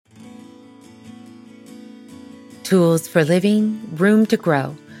Tools for living, room to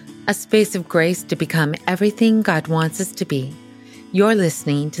grow, a space of grace to become everything God wants us to be. You're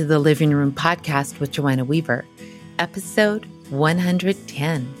listening to the Living Room Podcast with Joanna Weaver, episode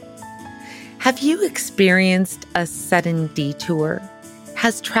 110. Have you experienced a sudden detour?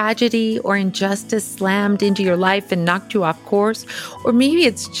 Has tragedy or injustice slammed into your life and knocked you off course? Or maybe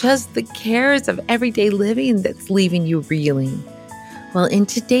it's just the cares of everyday living that's leaving you reeling. Well, in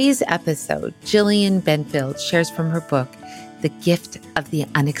today's episode, Jillian Benfield shares from her book, The Gift of the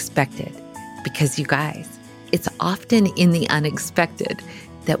Unexpected. Because you guys, it's often in the unexpected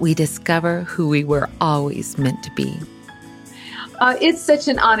that we discover who we were always meant to be. It's such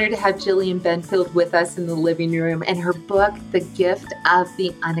an honor to have Jillian Benfield with us in the living room and her book, The Gift of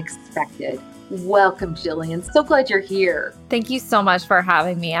the Unexpected. Welcome, Jillian. So glad you're here. Thank you so much for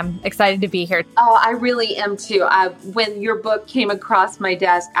having me. I'm excited to be here. Oh, I really am too. When your book came across my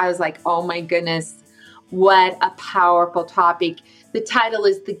desk, I was like, oh my goodness, what a powerful topic. The title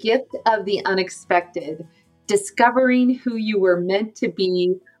is The Gift of the Unexpected, Discovering Who You Were Meant to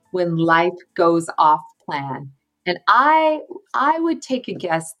Be When Life Goes Off Plan. And I would take a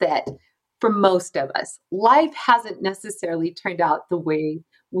guess that for most of us, life hasn't necessarily turned out the way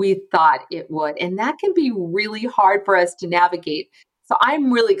we thought it would. And that can be really hard for us to navigate. So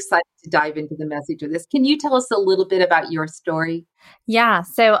I'm really excited to dive into the message of this. Can you tell us a little bit about your story? Yeah.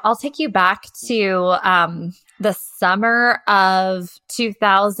 So I'll take you back to the summer of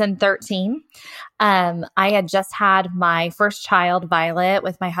 2013. I had just had my first child, Violet,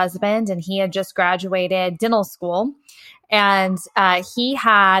 with my husband, and he had just graduated dental school. And he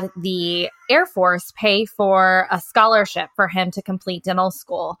had the Air Force pay for a scholarship for him to complete dental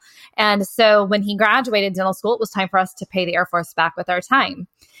school. And so when he graduated dental school, it was time for us to pay the Air Force back with our time.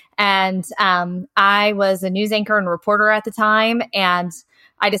 And I was a news anchor and reporter at the time. And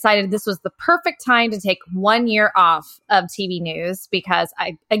I decided this was the perfect time to take 1 year off of TV news because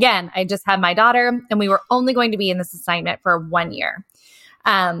I just had my daughter and we were only going to be in this assignment for 1 year.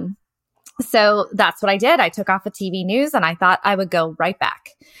 So that's what I did. I took off of TV news and I thought I would go right back.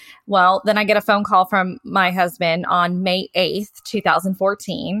 Well, then I get a phone call from my husband on May 8th,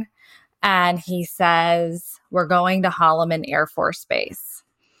 2014. And he says, we're going to Holloman Air Force Base.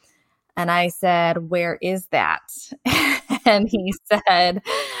 And I said, where is that? And he said,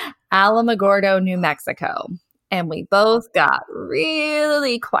 Alamogordo, New Mexico. And we both got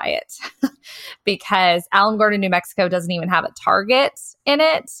really quiet because Alamogordo, New Mexico doesn't even have a Target in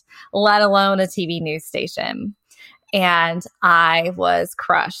it, let alone a TV news station. And I was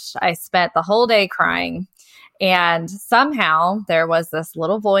crushed. I spent the whole day crying. And somehow there was this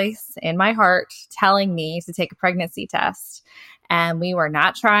little voice in my heart telling me to take a pregnancy test. And we were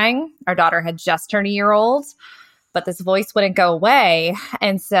not trying. Our daughter had just turned a year old. But this voice wouldn't go away.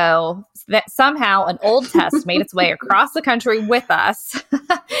 And so that somehow an old test made its way across the country with us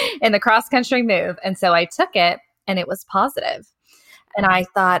in the cross-country move. And so I took it and it was positive. And I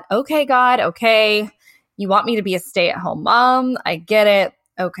thought, okay, God, okay, you want me to be a stay-at-home mom? I get it.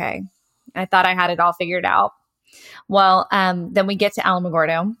 Okay. I thought I had it all figured out. Well, then we get to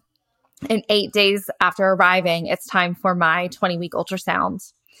Alamogordo. And 8 days after arriving, it's time for my 20-week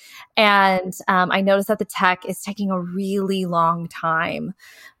ultrasound. And I noticed that the tech is taking a really long time.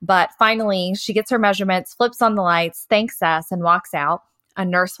 But finally, she gets her measurements, flips on the lights, thanks us, and walks out. A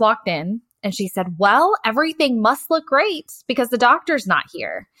nurse walked in and she said, well, everything must look great because the doctor's not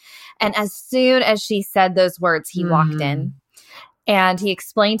here. And as soon as she said those words, he walked in. And he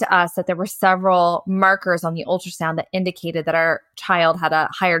explained to us that there were several markers on the ultrasound that indicated that our child had a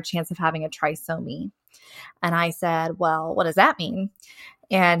higher chance of having a trisomy. And I said, well, what does that mean?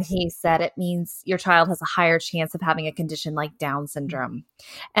 And he said, it means your child has a higher chance of having a condition like Down syndrome.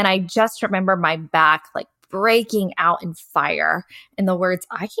 And I just remember my back like breaking out in fire and the words,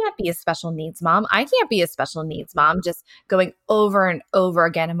 I can't be a special needs mom. I can't be a special needs mom, just going over and over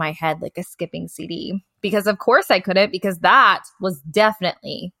again in my head like a skipping CD. Because of course I couldn't, because that was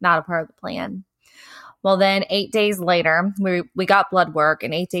definitely not a part of the plan. Well, then 8 days later, we got blood work.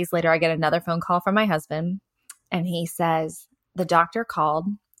 And 8 days later, I get another phone call from my husband. And he says, the doctor called.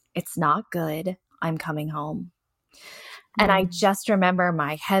 It's not good. I'm coming home. And I just remember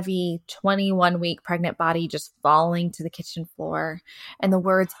my heavy 21-week pregnant body just falling to the kitchen floor. And the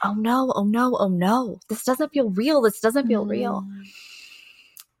words, oh no, oh no, oh no. This doesn't feel real. This doesn't feel real.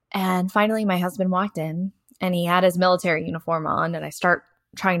 And finally, my husband walked in and he had his military uniform on. And I start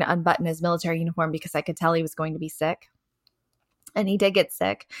trying to unbutton his military uniform because I could tell he was going to be sick. And he did get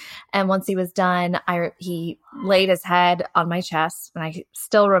sick. And once he was done, he laid his head on my chest. And I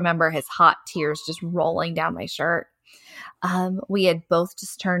still remember his hot tears just rolling down my shirt. We had both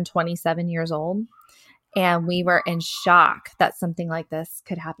just turned 27 years old. And we were in shock that something like this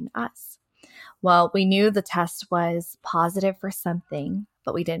could happen to us. Well, we knew the test was positive for something,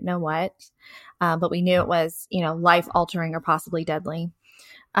 but we didn't know what. But we knew it was, life-altering or possibly deadly.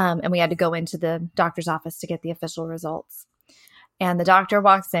 And we had to go into the doctor's office to get the official results. And the doctor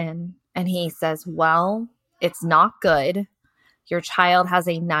walks in and he says, well, it's not good. Your child has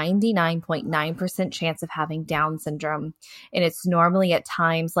a 99.9% chance of having Down syndrome. And it's normally at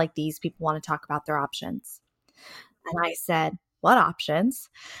times like these people want to talk about their options. And I said, what options?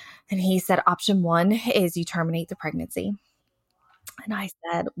 And he said, option 1 is you terminate the pregnancy. And I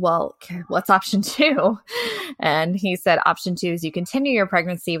said, well, what's option 2? And he said, option 2 is you continue your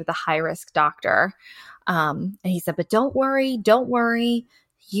pregnancy with a high-risk doctor. And he said, but don't worry.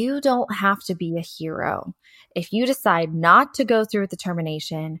 You don't have to be a hero. If you decide not to go through with the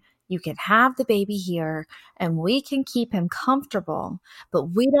termination, you can have the baby here and we can keep him comfortable,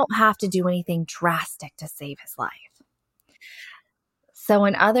 but we don't have to do anything drastic to save his life. So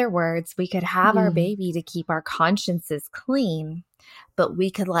in other words, we could have our baby to keep our consciences clean, but we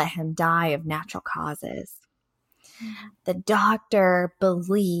could let him die of natural causes. The doctor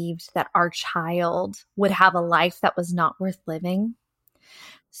believed that our child would have a life that was not worth living.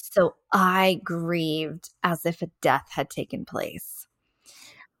 So I grieved as if a death had taken place.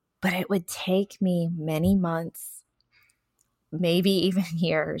 But it would take me many months, maybe even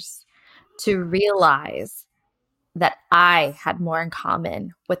years, to realize that I had more in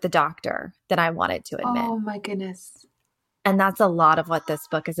common with the doctor than I wanted to admit. Oh my goodness. And that's a lot of what this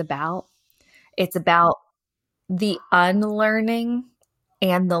book is about. It's about the unlearning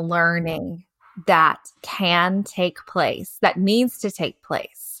and the learning that can take place, that needs to take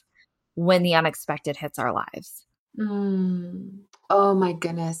place when the unexpected hits our lives. Oh my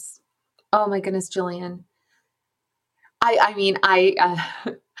goodness. Oh my goodness, Jillian. I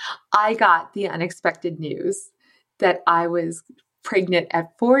got the unexpected news that I was pregnant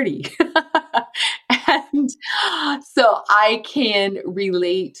at 40. And so I can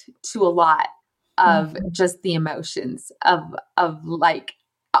relate to a lot of just the emotions of like,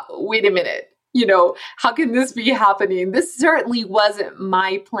 wait a minute, how can this be happening? This certainly wasn't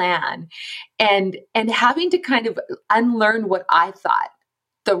my plan. And having to kind of unlearn what I thought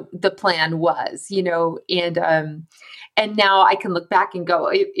the plan was, and now I can look back and go,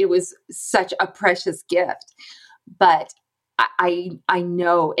 it was such a precious gift. But I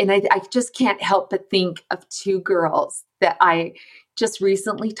know, and I just can't help but think of 2 girls that I just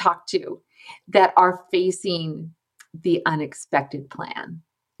recently talked to that are facing the unexpected plan,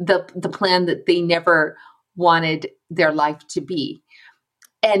 the plan that they never wanted their life to be,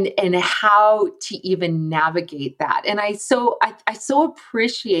 and how to even navigate that. And I so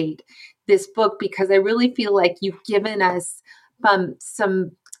appreciate this book because I really feel like you've given us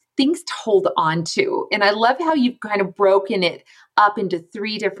some things to hold on to. And I love how you've kind of broken it up into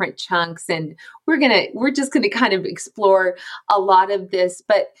 3 different chunks. And we're just gonna kind of explore a lot of this.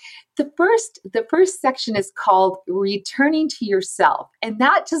 But the first section is called Returning to Yourself. And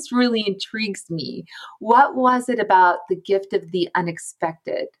that just really intrigues me. What was it about the gift of the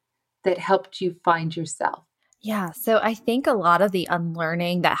unexpected that helped you find yourself? Yeah. So I think a lot of the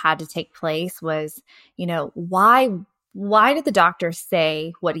unlearning that had to take place was, why did the doctor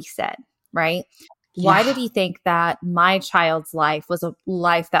say what he said, right? Yeah. Why did he think that my child's life was a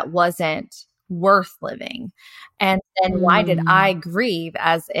life that wasn't worth living? And then why did I grieve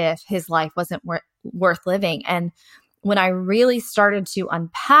as if his life wasn't worth living? And when I really started to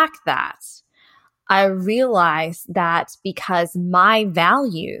unpack that, I realized that because my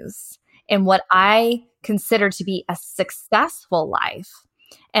values and what I consider to be a successful life,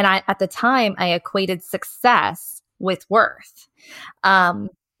 and at the time I equated success with worth.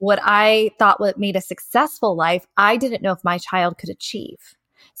 What I thought what made a successful life, I didn't know if my child could achieve.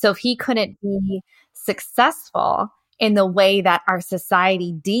 So if he couldn't be successful in the way that our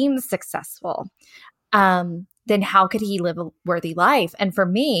society deems successful, then how could he live a worthy life? And for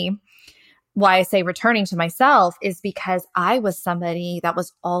me, why I say returning to myself is because I was somebody that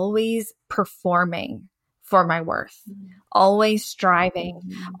was always performing for my worth, always striving,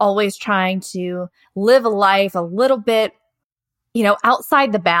 always trying to live a life a little bit,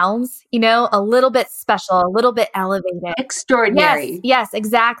 outside the bounds, a little bit special, a little bit elevated. Extraordinary. Yes,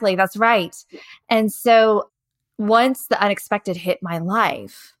 exactly. That's right. And so once the unexpected hit my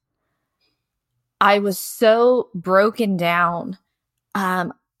life, I was so broken down.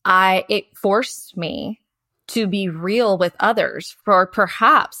 It forced me to be real with others for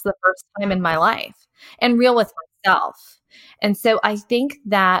perhaps the first time in my life and real with myself. And so I think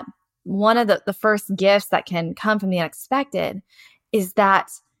that one of the first gifts that can come from the unexpected is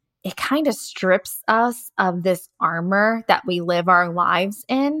that it kind of strips us of this armor that we live our lives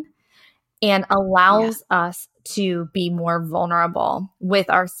in and Yeah. allows us to be more vulnerable with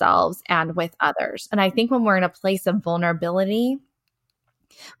ourselves and with others. And I think when we're in a place of vulnerability,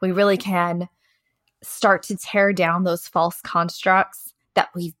 we really can start to tear down those false constructs that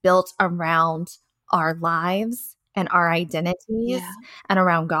we've built around our lives and our identities Yeah. and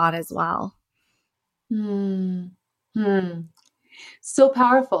around God as well. Hmm. Hmm. So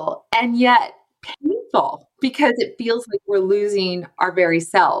powerful and yet painful because it feels like we're losing our very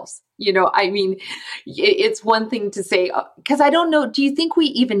selves. I mean, it's one thing to say, because I don't know, do you think we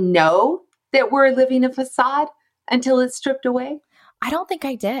even know that we're living a facade until it's stripped away? I don't think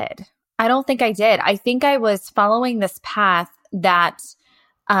I did. I don't think I did. I think I was following this path that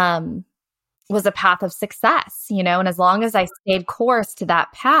um, was a path of success, and as long as I stayed course to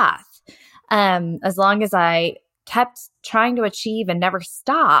that path, as long as I kept trying to achieve and never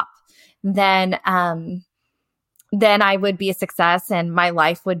stop, then I would be a success and my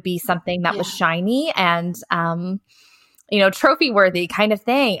life would be something that was Yeah. shiny and trophy worthy kind of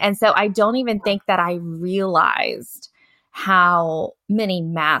thing. And so I don't even think that I realized how many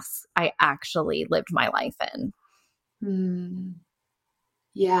masks I actually lived my life in. Hmm.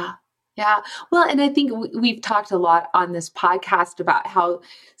 Yeah. Yeah. Well, and I think we've talked a lot on this podcast about how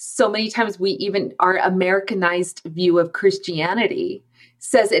so many times our Americanized view of Christianity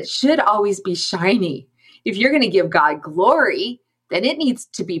says it should always be shiny. If you're going to give God glory, then it needs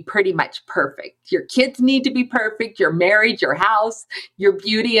to be pretty much perfect. Your kids need to be perfect, your marriage, your house, your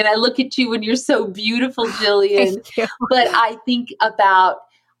beauty. And I look at you and you're so beautiful, Thank Jillian. you. But I think about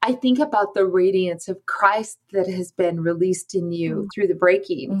the radiance of Christ that has been released in you through the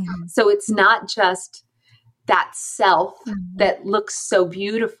breaking. Mm-hmm. So it's not just that self Mm-hmm. that looks so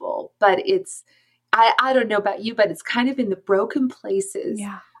beautiful, but I don't know about you, but it's kind of in the broken places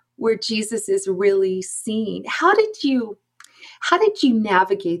where Jesus is really seen. How did you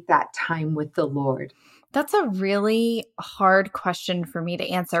navigate that time with the Lord? That's a really hard question for me to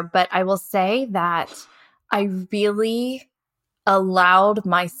answer, but I will say that I really allowed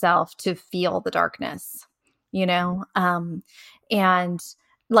myself to feel the darkness, and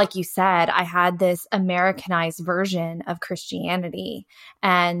like you said, I had this Americanized version of Christianity.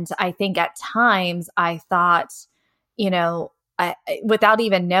 And I think at times I thought, you know, without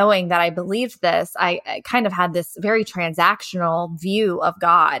even knowing that I believed this, I kind of had this very transactional view of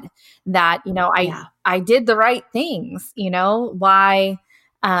God that, Yeah. I did the right things,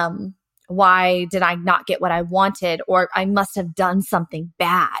 why did I not get what I wanted? Or I must have done something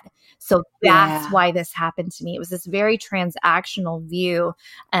bad. So that's Yeah. why this happened to me. It was this very transactional view,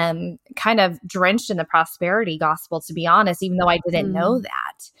 kind of drenched in the prosperity gospel, to be honest, even though I didn't know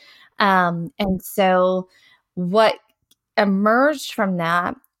that. And so what emerged from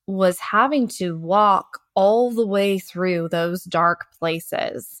that was having to walk all the way through those dark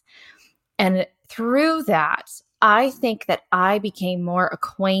places. And through that, I think that I became more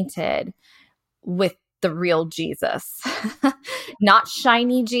acquainted with the real Jesus, not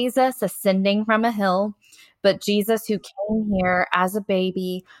shiny Jesus ascending from a hill, but Jesus who came here as a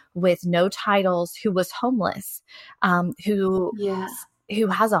baby with no titles, who was homeless, who Yeah.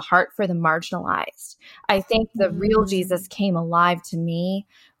 has a heart for the marginalized. I think the real Jesus came alive to me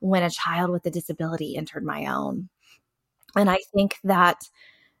when a child with a disability entered my own. And I think that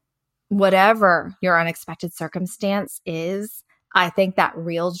whatever your unexpected circumstance is, I think that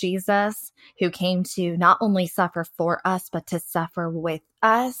real Jesus who came to not only suffer for us, but to suffer with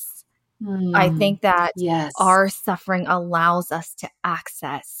us, I think that Yes. our suffering allows us to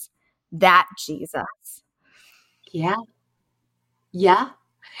access that Jesus. Yeah. Yeah.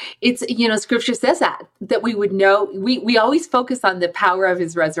 It's, scripture says that we would know, we always focus on the power of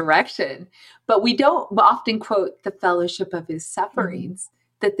his resurrection, but we don't often quote the fellowship of his sufferings,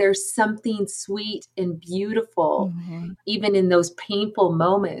 that there's something sweet and beautiful, even in those painful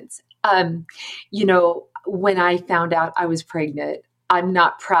moments. When I found out I was pregnant, I'm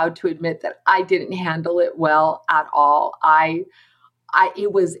not proud to admit that I didn't handle it well at all.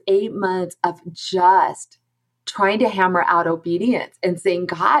 It was 8 months of just trying to hammer out obedience and saying,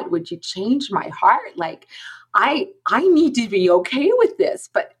 God, would you change my heart? Like, I need to be okay with this.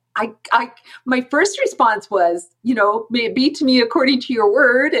 But my first response was, may it be to me according to your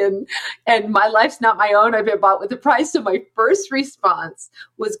word, and my life's not my own. I've been bought with a price. So my first response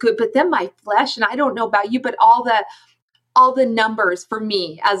was good. But then my flesh, and I don't know about you, but all the numbers for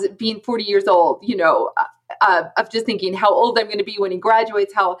me as being 40 years old, of just thinking how old I'm going to be when he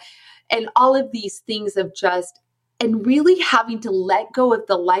graduates, and all of these things and really having to let go of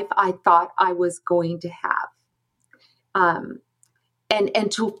the life I thought I was going to have.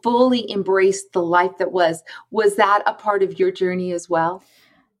 and to fully embrace the life that was that a part of your journey as well?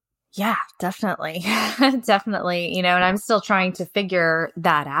 Yeah, definitely. Definitely, and I'm still trying to figure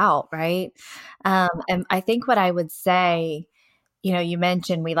that out, right? And I think what I would say, you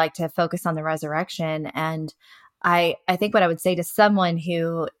mentioned we like to focus on the resurrection, and I think what I would say to someone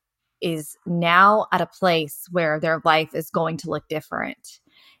who is now at a place where their life is going to look different.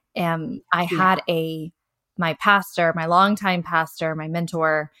 I had my pastor, my longtime pastor, my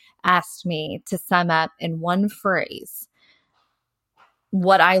mentor asked me to sum up in one phrase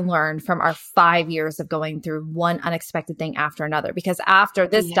what I learned from our 5 years of going through one unexpected thing after another. Because after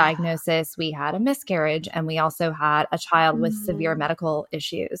this diagnosis, we had a miscarriage, and we also had a child with severe medical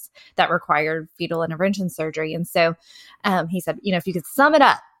issues that required fetal intervention surgery. And so he said, if you could sum it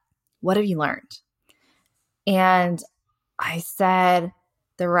up, what have you learned? And I said,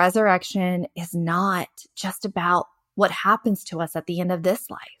 the resurrection is not just about what happens to us at the end of this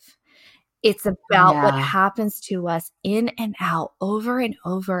life. It's about what happens to us in and out over and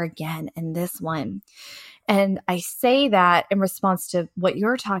over again in this one. And I say that in response to what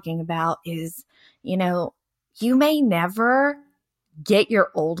you're talking about is, you may never get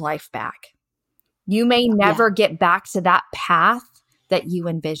your old life back. You may never get back to that path that you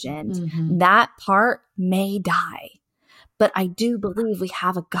envisioned. That part may die. But I do believe we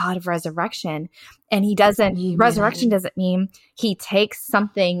have a God of resurrection, and resurrection doesn't mean he takes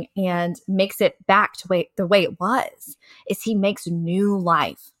something and makes it back to the way it was. He makes new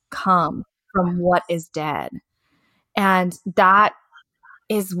life come from what is dead. And that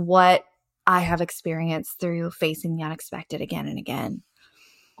is what I have experienced through facing the unexpected again and again.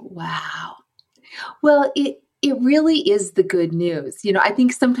 Wow. Well, it really is the good news. I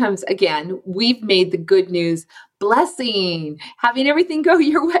think sometimes, again, we've made the good news blessing, having everything go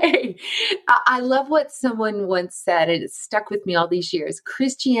your way. I love what someone once said, and it stuck with me all these years.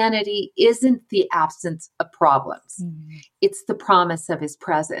 Christianity isn't the absence of problems. It's the promise of his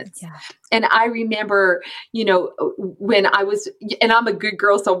presence. Yeah. And I remember, when I was, and I'm a good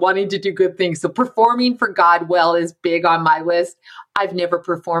girl, so wanting to do good things. So performing for God well is big on my list. I've never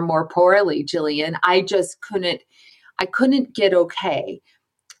performed more poorly, Jillian. I couldn't get okay.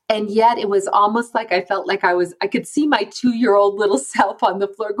 And yet it was almost like I felt like I could see my 2-year-old little self on the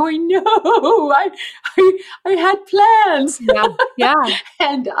floor going, no, I had plans. Yeah.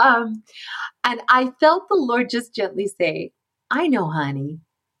 And I felt the Lord just gently say, I know, honey,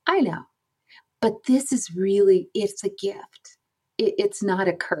 I know, but this is really, it's a gift. It's not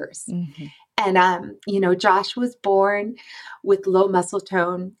a curse. And, Josh was born with low muscle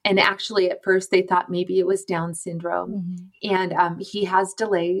tone. And actually, at first, they thought maybe it was Down syndrome. And he has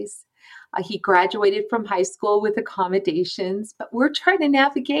delays. He graduated from high school with accommodations, but we're trying to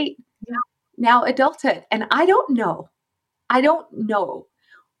navigate now adulthood. And I don't know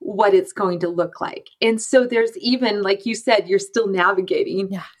what it's going to look like. And so there's even, like you said, you're still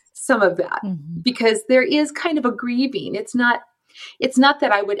navigating some of that because there is kind of a grieving. It's not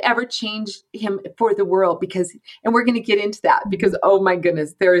that I would ever change him for the world and we're going to get into that because, oh my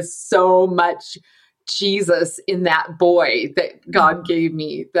goodness, there is so much Jesus in that boy that God gave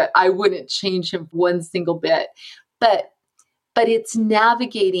me that I wouldn't change him one single bit. But it's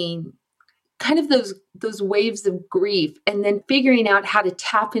navigating kind of those waves of grief and then figuring out how to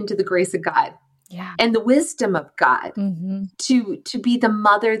tap into the grace of God and the wisdom of God to be the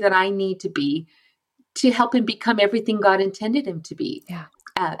mother that I need to be, to help him become everything God intended him to be,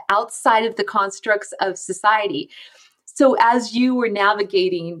 outside of the constructs of society. So as you were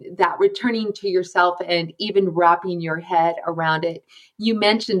navigating that, returning to yourself and even wrapping your head around it, you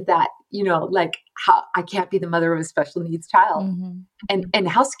mentioned that, like how I can't be the mother of a special needs child and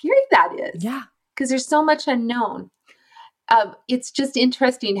how scary that is. Yeah. Because there's so much unknown. It's just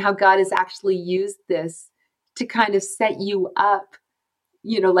interesting how God has actually used this to kind of set you up,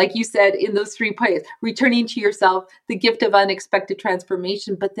 like you said, in those 3 points, returning to yourself, the gift of unexpected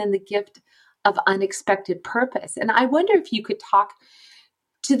transformation, but then the gift of unexpected purpose. And I wonder if you could talk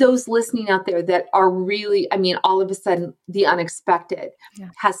to those listening out there that are really, all of a sudden the unexpected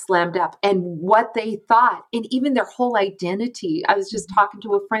has slammed up and what they thought and even their whole identity. I was just talking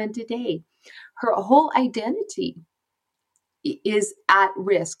to a friend today. Her whole identity is at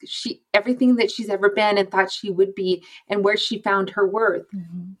risk. Everything that she's ever been and thought she would be and where she found her worth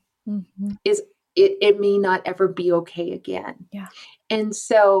is it may not ever be okay again. Yeah. And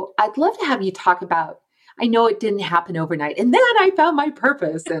so I'd love to have you talk about, I know it didn't happen overnight and then I found my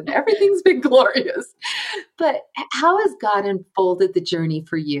purpose and everything's been glorious, but how has God unfolded the journey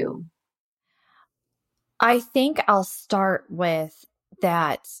for you? I think I'll start with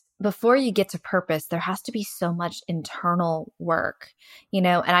that before you get to purpose, there has to be so much internal work, and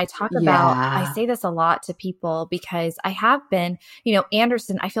I talk about, I say this a lot to people because I have been,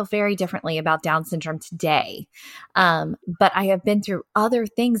 Anderson, I feel very differently about Down syndrome today. But I have been through other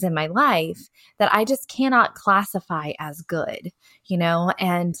things in my life that I just cannot classify as good,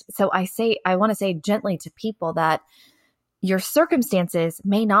 and so I want to say gently to people that your circumstances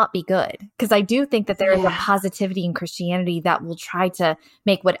may not be good, because I do think that there is a positivity in Christianity that will try to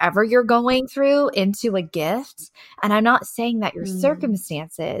make whatever you're going through into a gift. And I'm not saying that your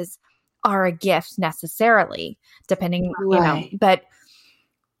circumstances are a gift necessarily, depending, but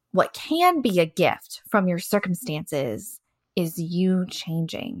what can be a gift from your circumstances is you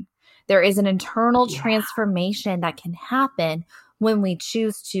changing. There is an internal transformation that can happen when we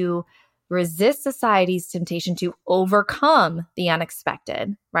choose to resist society's temptation to overcome the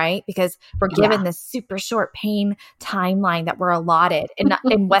unexpected, right? Because we're given this super short pain timeline that we're allotted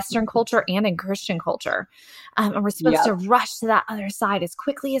in Western culture and in Christian culture. And we're supposed to rush to that other side as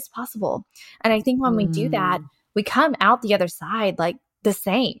quickly as possible. And I think when we do that, we come out the other side like the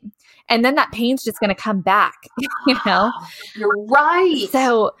same. And then that pain's just going to come back, You're right.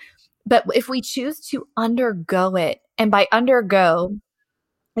 So, but if we choose to undergo it, and by undergo,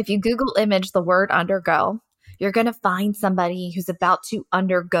 if you Google image the word undergo, you're going to find somebody who's about to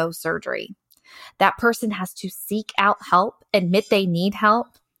undergo surgery. That person has to seek out help, admit they need help,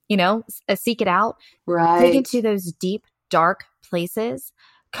 seek it out, dig into those deep, dark places,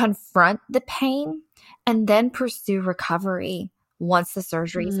 confront the pain, and then pursue recovery once the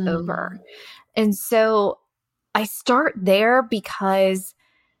surgery is over. And so I start there because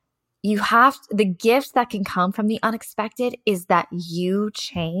the gift that can come from the unexpected is that you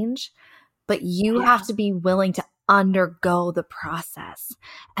change, but you have to be willing to undergo the process.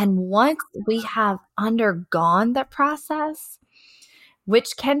 And once we have undergone the process,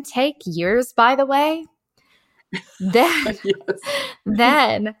 which can take years, by the way,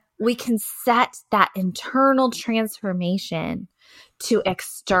 then we can set that internal transformation to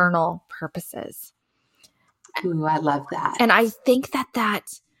external purposes. Ooh, I love that. And I think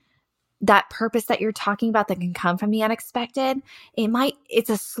that purpose that you're talking about that can come from the unexpected, it's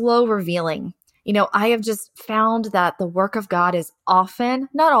a slow revealing. I have just found that the work of God is often,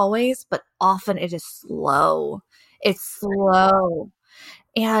 not always, but often it is slow. It's slow.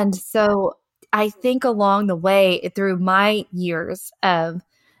 And so I think along the way, through my years of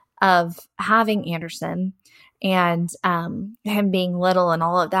having Anderson and him being little and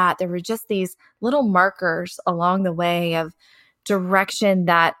all of that, there were just these little markers along the way of direction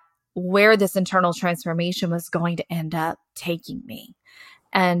that where this internal transformation was going to end up taking me.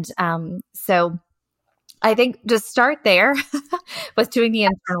 And so I think just start there with doing the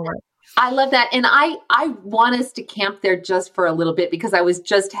internal work. I love that. And I want us to camp there just for a little bit, because I was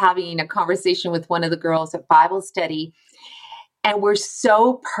just having a conversation with one of the girls at Bible study, and we're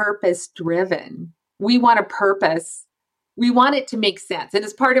so purpose driven. We want a purpose. We want it to make sense. And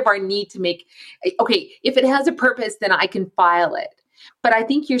it's part of our need to make, okay, if it has a purpose, then I can file it. But I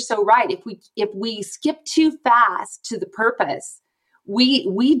think you're so right. If we skip too fast to the purpose, we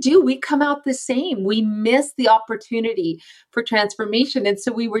come out the same. We miss the opportunity for transformation. And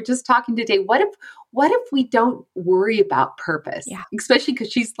so we were just talking today, what if we don't worry about purpose? Yeah. Especially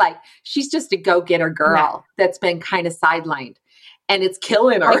because she's just a go-getter girl that's been kind of sidelined, and it's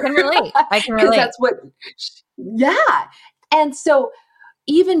killing her. I can relate. Because that's And so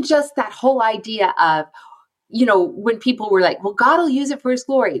even just that whole idea of, when people were like, well, God will use it for his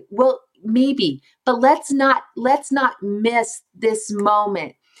glory. Well, maybe, but let's not miss this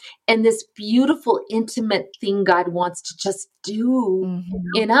moment and this beautiful, intimate thing God wants to just do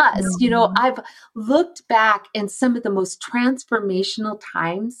in us. I've looked back, and some of the most transformational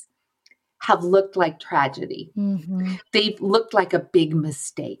times have looked like tragedy. They've looked like a big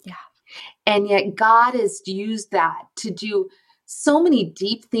mistake. Yeah. And yet God has used that to do so many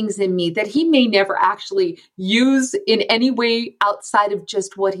deep things in me that he may never actually use in any way outside of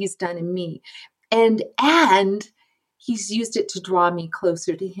just what he's done in me. And he's used it to draw me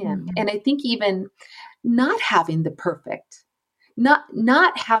closer to him. And I think even not having the perfect,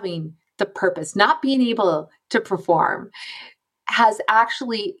 not having the purpose, not being able to perform has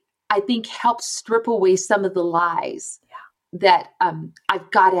actually, I think, helped strip away some of the lies that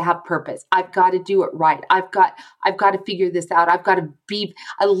I've got to have purpose. I've got to do it right. I've got to figure this out. I've got to be.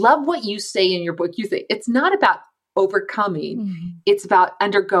 I love what you say in your book. You say it's not about overcoming. It's about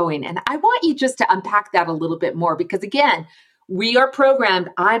undergoing. And I want you just to unpack that a little bit more, because again, we are programmed,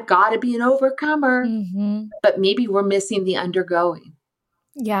 I've got to be an overcomer, but maybe we're missing the undergoing.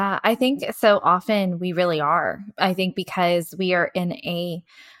 Yeah, I think so often we really are. I think because we are in a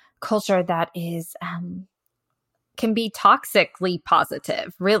culture that is, can be toxically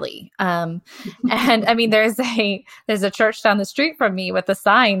positive, really. And I mean, there's a church down the street from me with a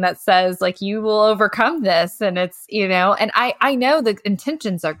sign that says like, you will overcome this. And it's, and I know the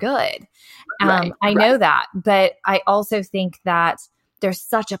intentions are good. I know that, but I also think that there's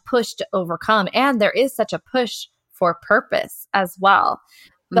such a push to overcome, and there is such a push for purpose as well.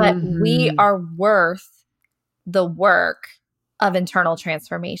 But we are worth the work of internal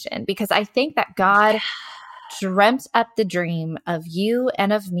transformation, because I think that God dreamt up the dream of you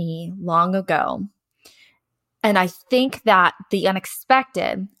and of me long ago. And I think that the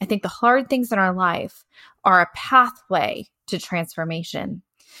unexpected, I think the hard things in our life are a pathway to transformation.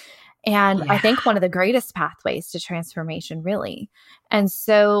 And I think one of the greatest pathways to transformation, really. And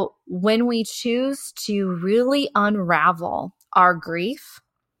so when we choose to really unravel our grief,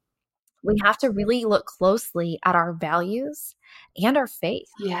 we have to really look closely at our values and our faith.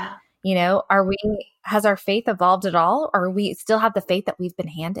 Yeah. Has our faith evolved at all? Or we still have the faith that we've been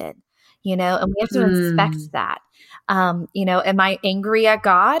handed? And we have to inspect that. Am I angry at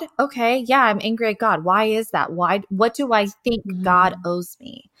God? Okay. Yeah, I'm angry at God. Why is that? What do I think God owes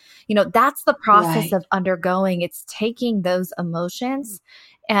me? That's the process of undergoing. It's taking those emotions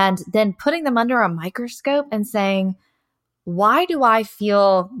and then putting them under a microscope and saying, why do I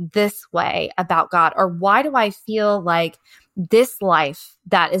feel this way about God? Or why do I feel like this life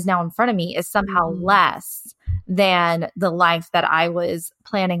that is now in front of me is somehow less than the life that I was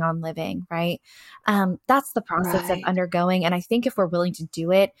planning on living, right? That's the process of undergoing. And I think if we're willing to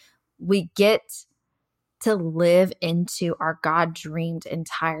do it, we get to live into our God-dreamed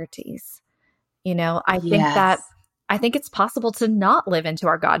entireties. I think it's possible to not live into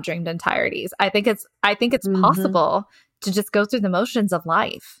our God-dreamed entireties. I think it's possible to just go through the motions of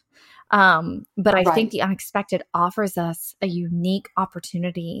life. But I think the unexpected offers us a unique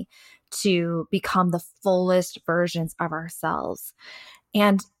opportunity to become the fullest versions of ourselves.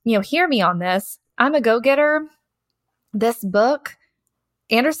 And, hear me on this. I'm a go-getter. This book,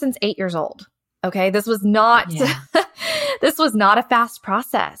 Anderson's 8 years old. Okay. This was not, this was not a fast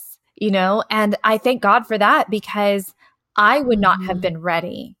process, and I thank God for that, because I would not have been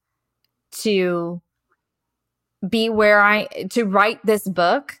ready to be to write this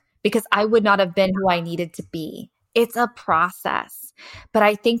book, because I would not have been who I needed to be. It's a process. But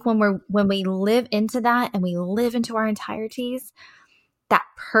I think when we live into that and we live into our entireties, that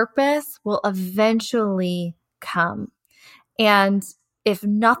purpose will eventually come. And if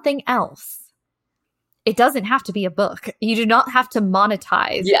nothing else, it doesn't have to be a book. You do not have to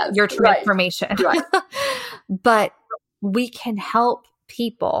monetize your transformation. Right. But we can help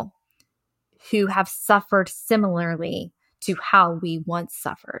people who have suffered similarly to how we once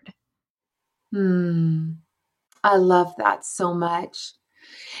suffered. I love that so much.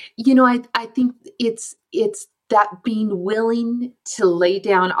 I think it's that being willing to lay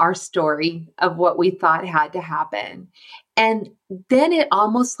down our story of what we thought had to happen. And then it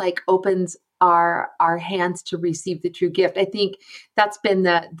almost like opens our hands to receive the true gift. I think that's been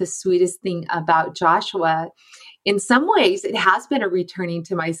the sweetest thing about Joshua. In some ways, it has been a returning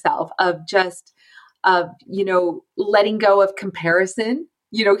to myself of just, letting go of comparison.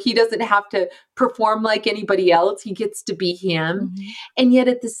 He doesn't have to perform like anybody else. He gets to be him. And yet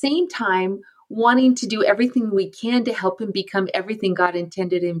at the same time, wanting to do everything we can to help him become everything God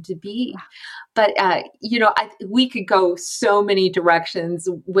intended him to be. But, we could go so many directions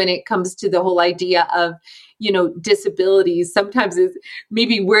when it comes to the whole idea of, disabilities. Sometimes it's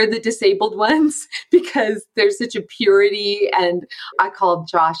maybe we're the disabled ones because there's such a purity. And I call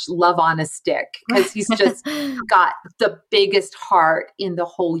Josh love on a stick, because he's just got the biggest heart in the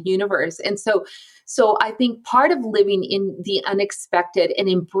whole universe. And so I think part of living in the unexpected and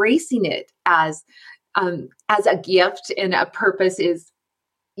embracing it as a gift and a purpose is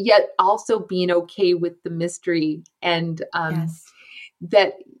yet also being okay with the mystery. And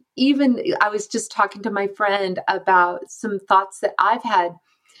that even I was just talking to my friend about some thoughts that I've had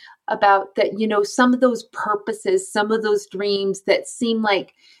about that, some of those purposes, some of those dreams that seem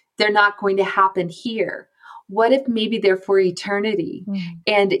like they're not going to happen here. What if maybe they're for eternity?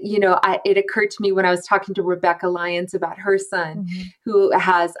 And, it occurred to me when I was talking to Rebecca Lyons about her son who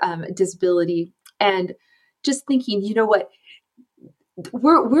has a disability, and just thinking, what,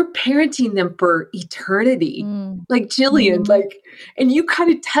 we're parenting them for eternity, like Jillian, and you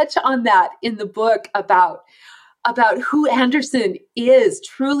kind of touch on that in the book about who Anderson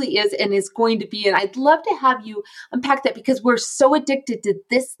truly is, and is going to be. And I'd love to have you unpack that, because we're so addicted to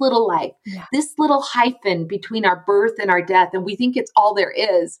this little life, this little hyphen between our birth and our death. And we think it's all there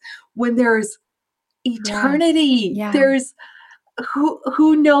is, when there's eternity. There's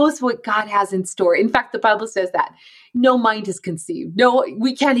who knows what God has in store? In fact, the Bible says that no mind is conceived. No,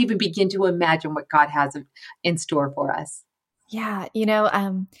 we can't even begin to imagine what God has in store for us. Yeah,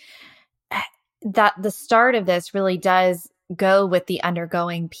 that the start of this really does go with the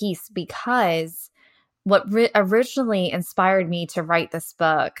undergoing piece, because what originally inspired me to write this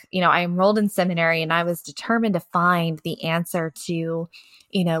book, I enrolled in seminary and I was determined to find the answer to,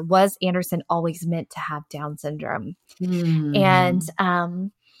 was Anderson always meant to have Down syndrome? And,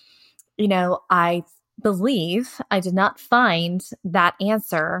 I believe I did not find that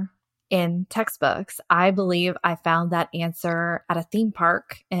answer in textbooks. I believe I found that answer at a theme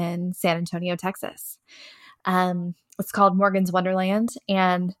park in San Antonio, Texas. It's called Morgan's Wonderland.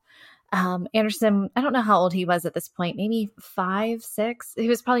 And Anderson, I don't know how old he was at this point, maybe 5, 6. He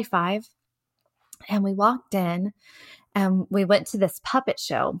was probably 5. And we walked in and we went to this puppet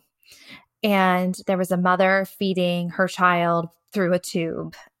show. And there was a mother feeding her child through a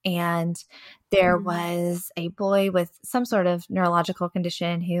tube. And there was a boy with some sort of neurological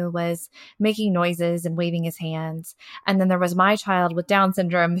condition who was making noises and waving his hands. And then there was my child with Down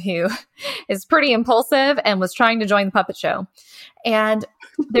syndrome who is pretty impulsive and was trying to join the puppet show. And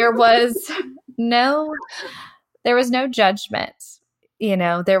there was no judgment.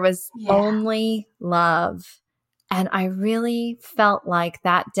 There was only love. And I really felt like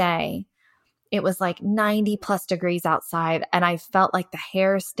that day, it was like 90 plus degrees outside, and I felt like the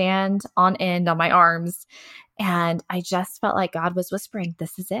hair stand on end on my arms. And I just felt like God was whispering,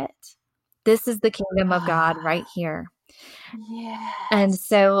 this is it. This is the kingdom of God right here. Yes. And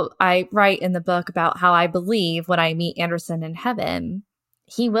so I write in the book about how I believe when I meet Anderson in heaven,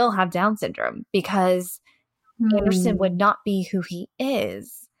 he will have Down syndrome, because Anderson would not be who he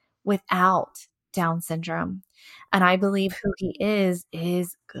is without Down syndrome. And I believe who he is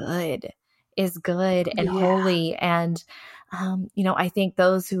good and holy. And, I think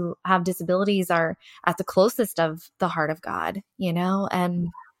those who have disabilities are at the closest of the heart of God, and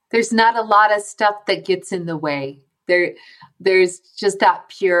there's not a lot of stuff that gets in the way. There's just that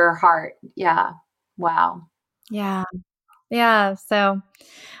pure heart. Yeah. Wow. Yeah. Yeah. So,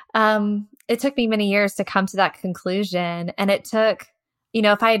 it took me many years to come to that conclusion. And it took,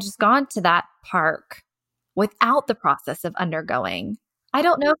 if I had just gone to that park without the process of undergoing, I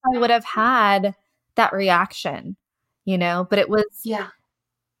don't know if I would have had that reaction, but it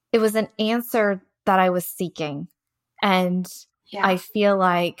was an answer that I was seeking. And I feel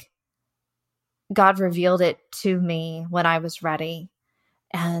like God revealed it to me when I was ready.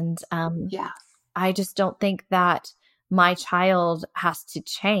 And I just don't think that my child has to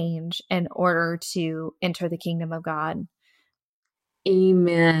change in order to enter the kingdom of God.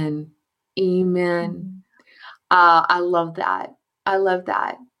 Amen. Amen. I love that. I love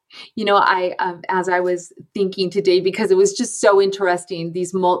that. I as I was thinking today, because it was just so interesting,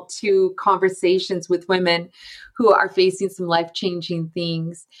 these two conversations with women who are facing some life-changing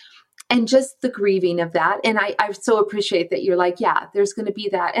things, and just the grieving of that. And I so appreciate that you're like, yeah, there's going to be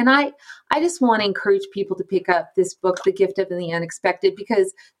that. And I just want to encourage people to pick up this book, The Gift of the Unexpected,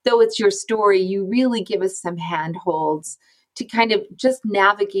 because though it's your story, you really give us some handholds to kind of just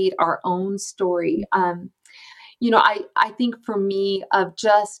navigate our own story. I think for me of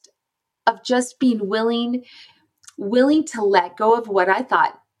just being willing to let go of what I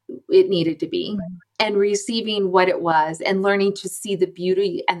thought it needed to be, and receiving what it was, and learning to see the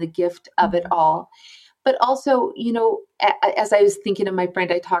beauty and the gift of it all. But also, as I was thinking of my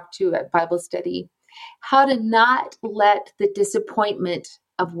friend I talked to at Bible study, how to not let the disappointment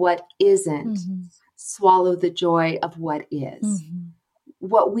of what isn't swallow the joy of what is.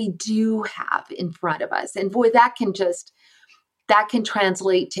 What we do have in front of us. And boy, that can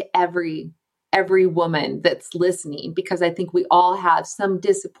translate to every woman that's listening, because I think we all have some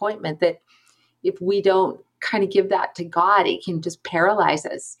disappointment that if we don't kind of give that to God, it can just paralyze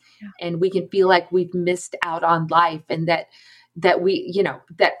us. And we can feel like we've missed out on life, and that we,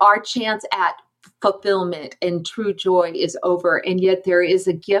 that our chance at fulfillment and true joy is over. And yet there is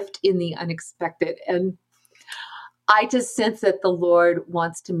a gift in the unexpected. And I just sense that the Lord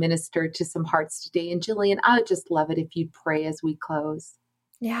wants to minister to some hearts today. And Jillian, I would just love it if you'd pray as we close.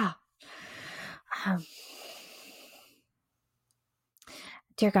 Yeah.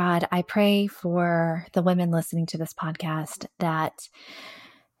 Dear God, I pray for the women listening to this podcast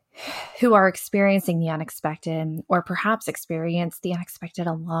who are experiencing the unexpected, or perhaps experienced the unexpected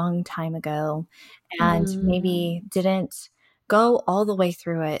a long time ago and maybe didn't go all the way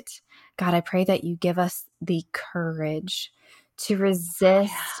through it. God, I pray that you give us the courage to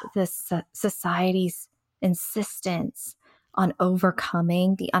resist this society's insistence on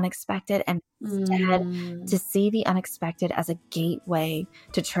overcoming the unexpected, and instead to see the unexpected as a gateway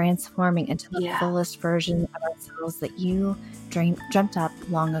to transforming into the fullest version of ourselves that you dreamt up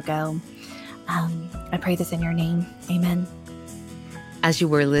long ago. I pray this in your name. Amen. As you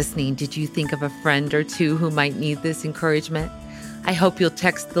were listening, did you think of a friend or two who might need this encouragement? I hope you'll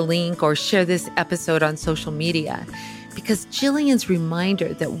text the link or share this episode on social media, because Jillian's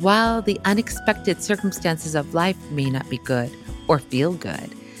reminder that while the unexpected circumstances of life may not be good or feel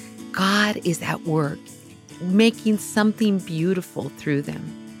good, God is at work making something beautiful through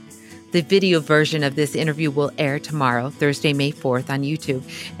them. The video version of this interview will air tomorrow, Thursday, May 4th on YouTube.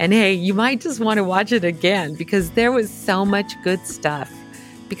 And hey, you might just want to watch it again because there was so much good stuff.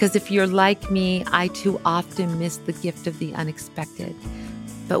 Because if you're like me, I too often miss the gift of the unexpected.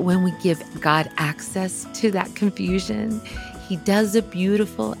 But when we give God access to that confusion, He does a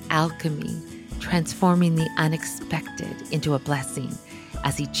beautiful alchemy, transforming the unexpected into a blessing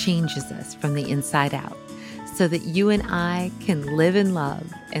as He changes us from the inside out, so that you and I can live in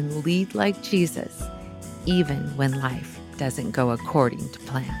love and lead like Jesus, even when life doesn't go according to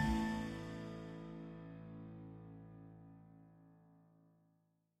plan.